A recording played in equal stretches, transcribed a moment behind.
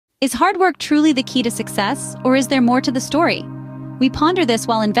Is hard work truly the key to success, or is there more to the story? We ponder this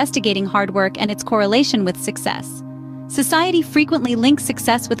while investigating hard work and its correlation with success. Society frequently links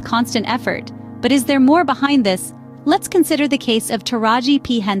success with constant effort, but is there more behind this? Let's consider the case of Taraji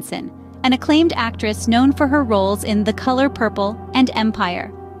P. Henson, an acclaimed actress known for her roles in The Color Purple and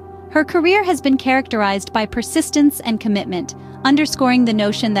Empire. Her career has been characterized by persistence and commitment, underscoring the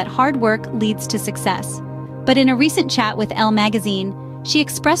notion that hard work leads to success. But in a recent chat with Elle magazine, she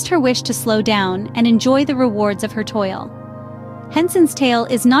expressed her wish to slow down and enjoy the rewards of her toil. Henson's tale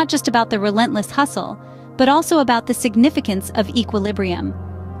is not just about the relentless hustle, but also about the significance of equilibrium.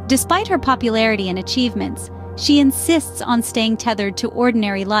 Despite her popularity and achievements, she insists on staying tethered to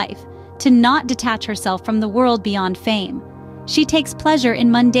ordinary life, to not detach herself from the world beyond fame. She takes pleasure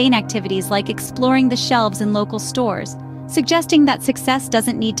in mundane activities like exploring the shelves in local stores, suggesting that success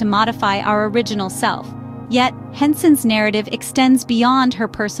doesn't need to modify our original self. Yet, Henson's narrative extends beyond her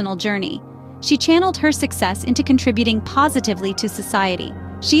personal journey. She channeled her success into contributing positively to society.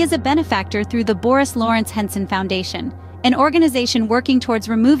 She is a benefactor through the Boris Lawrence Henson Foundation, an organization working towards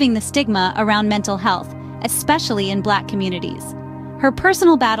removing the stigma around mental health, especially in Black communities. Her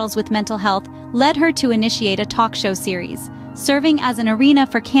personal battles with mental health led her to initiate a talk show series, serving as an arena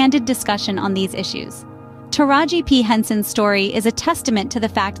for candid discussion on these issues. Taraji P. Henson's story is a testament to the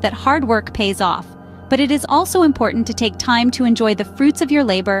fact that hard work pays off, but it is also important to take time to enjoy the fruits of your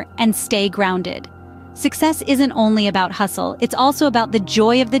labor and stay grounded. Success isn't only about hustle, it's also about the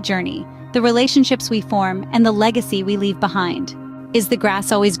joy of the journey, the relationships we form, and the legacy we leave behind. Is the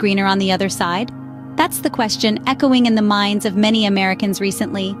grass always greener on the other side? That's the question echoing in the minds of many Americans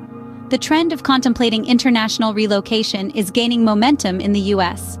recently. The trend of contemplating international relocation is gaining momentum in the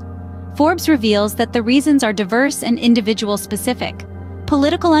U.S. Forbes reveals that the reasons are diverse and individual-specific.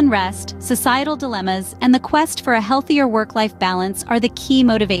 Political unrest, societal dilemmas, and the quest for a healthier work-life balance are the key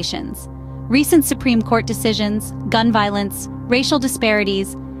motivations. Recent Supreme Court decisions, gun violence, racial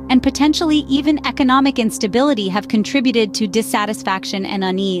disparities, and potentially even economic instability have contributed to dissatisfaction and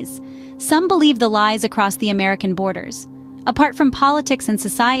unease. Some believe the lies across the American borders. Apart from politics and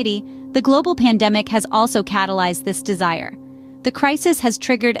society, the global pandemic has also catalyzed this desire. The crisis has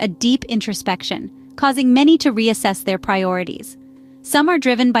triggered a deep introspection, causing many to reassess their priorities. Some are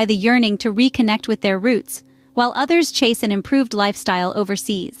driven by the yearning to reconnect with their roots, while others chase an improved lifestyle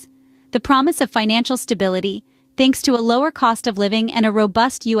overseas. The promise of financial stability, thanks to a lower cost of living and a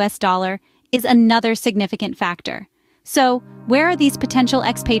robust US dollar, is another significant factor. So, where are these potential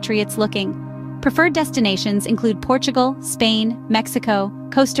expatriates looking? Preferred destinations include Portugal, Spain, Mexico,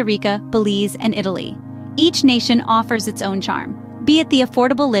 Costa Rica, Belize, and Italy. Each nation offers its own charm, be it the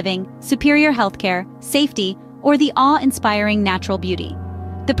affordable living, superior healthcare, safety, or the awe-inspiring natural beauty.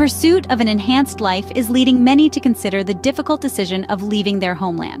 The pursuit of an enhanced life is leading many to consider the difficult decision of leaving their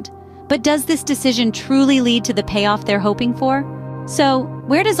homeland. But does this decision truly lead to the payoff they're hoping for? So,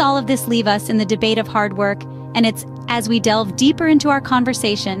 where does all of this leave us in the debate of hard work? And as we delve deeper into our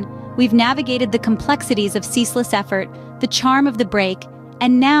conversation, we've navigated the complexities of ceaseless effort, the charm of the break,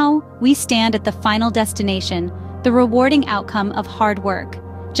 and now we stand at the final destination, the rewarding outcome of hard work.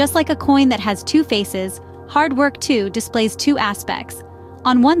 Just like a coin that has two faces, hard work too displays two aspects.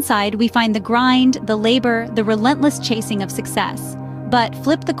 On one side, we find the grind, the labor, the relentless chasing of success. But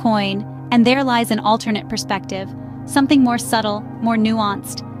flip the coin, and there lies an alternate perspective, something more subtle, more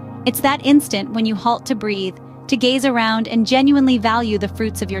nuanced. It's that instant when you halt to breathe, to gaze around and genuinely value the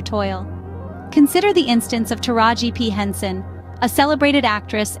fruits of your toil. Consider the instance of Taraji P. Henson, a celebrated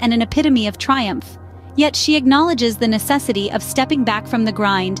actress and an epitome of triumph. Yet she acknowledges the necessity of stepping back from the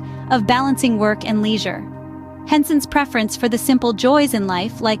grind, of balancing work and leisure. Henson's preference for the simple joys in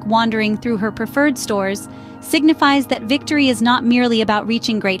life, like wandering through her preferred stores, signifies that victory is not merely about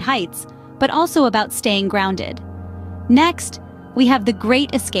reaching great heights, but also about staying grounded. Next, we have the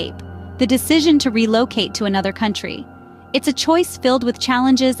Great Escape, the decision to relocate to another country. It's a choice filled with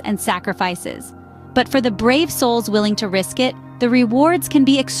challenges and sacrifices. But for the brave souls willing to risk it, the rewards can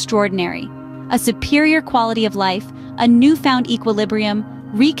be extraordinary. A superior quality of life, a newfound equilibrium,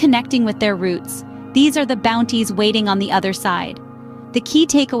 reconnecting with their roots. These are the bounties waiting on the other side. The key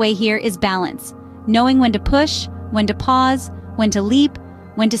takeaway here is balance, knowing when to push, when to pause, when to leap,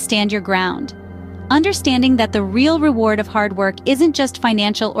 when to stand your ground. Understanding that the real reward of hard work isn't just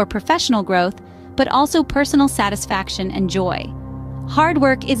financial or professional growth, but also personal satisfaction and joy. Hard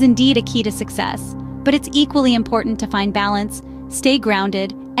work is indeed a key to success, but it's equally important to find balance, stay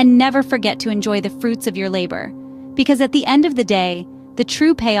grounded, and never forget to enjoy the fruits of your labor. Because at the end of the day, the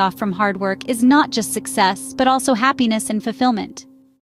true payoff from hard work is not just success, but also happiness and fulfillment.